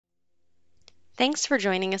Thanks for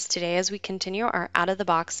joining us today as we continue our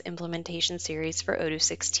out-of-the-box implementation series for Odoo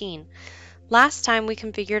 16. Last time we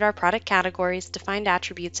configured our product categories, defined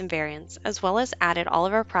attributes and variants, as well as added all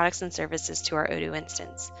of our products and services to our Odoo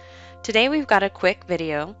instance. Today we've got a quick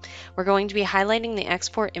video. We're going to be highlighting the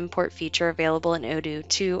export-import feature available in Odoo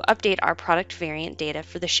to update our product variant data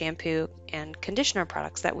for the shampoo and conditioner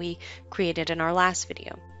products that we created in our last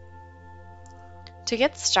video. To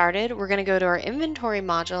get started, we're going to go to our inventory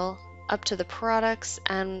module, up to the products,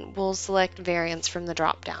 and we'll select variants from the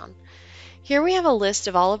drop-down. Here we have a list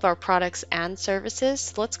of all of our products and services.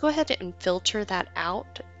 So let's go ahead and filter that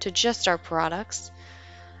out to just our products.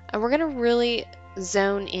 And we're going to really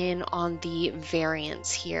zone in on the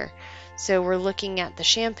variants here. So we're looking at the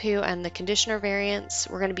shampoo and the conditioner variants.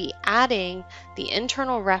 We're going to be adding the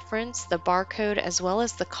internal reference, the barcode, as well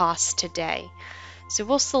as the cost today. So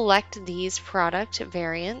we'll select these product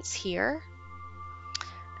variants here,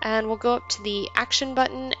 and we'll go up to the action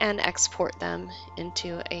button and export them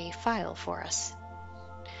into a file for us.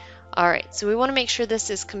 Alright, so we want to make sure this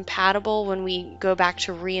is compatible when we go back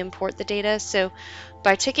to re-import the data. So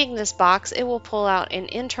by ticking this box, it will pull out an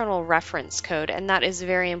internal reference code, and that is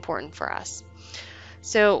very important for us.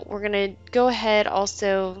 So we're going to go ahead,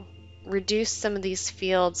 also reduce some of these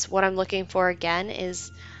fields. What I'm looking for again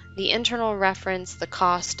is the internal reference, the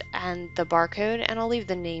cost, and the barcode, and I'll leave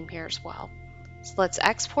the name here as well. So let's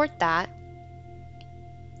export that.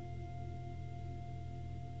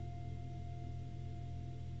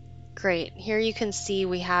 Great. Here you can see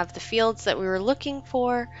we have the fields that we were looking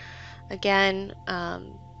for. Again,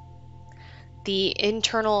 the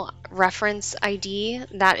internal reference ID,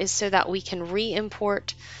 that is so that we can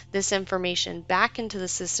re-import this information back into the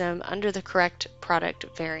system under the correct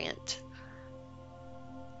product variant.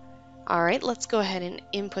 Alright, let's go ahead and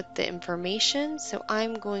input the information. So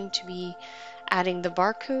I'm going to be adding the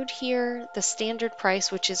barcode here, the standard price,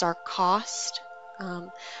 which is our cost,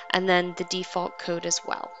 and then the default code as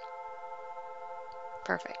well.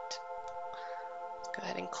 Perfect. Let's go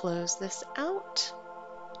ahead and close this out.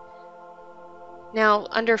 Now,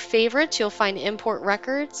 under favorites, you'll find import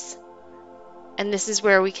records, and this is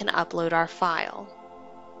where we can upload our file.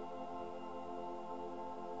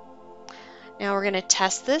 Now we're going to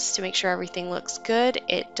test this to make sure everything looks good.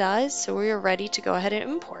 It does, so we are ready to go ahead and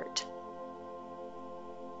import.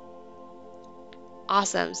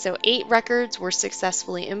 Awesome, so 8 records were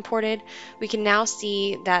successfully imported. We can now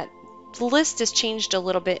see that the list has changed a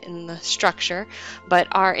little bit in the structure, but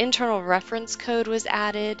our internal reference code was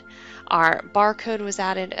added, our barcode was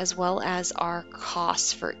added, as well as our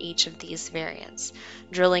costs for each of these variants.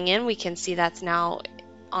 Drilling in, we can see that's now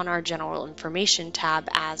on our general information tab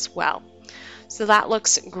as well. So that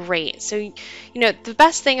looks great. So, the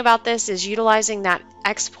best thing about this is utilizing that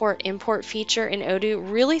export-import feature in Odoo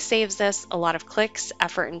really saves us a lot of clicks,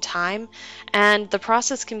 effort, and time, and the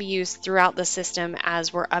process can be used throughout the system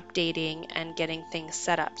as we're updating and getting things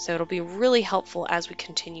set up. So it'll be really helpful as we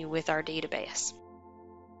continue with our database.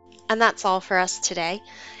 And that's all for us today.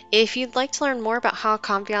 If you'd like to learn more about how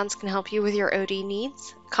Confianz can help you with your Odoo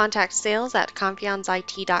needs, contact sales at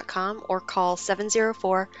confianzit.com or call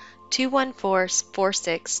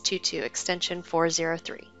 704-214-4622 extension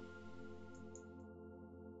 403.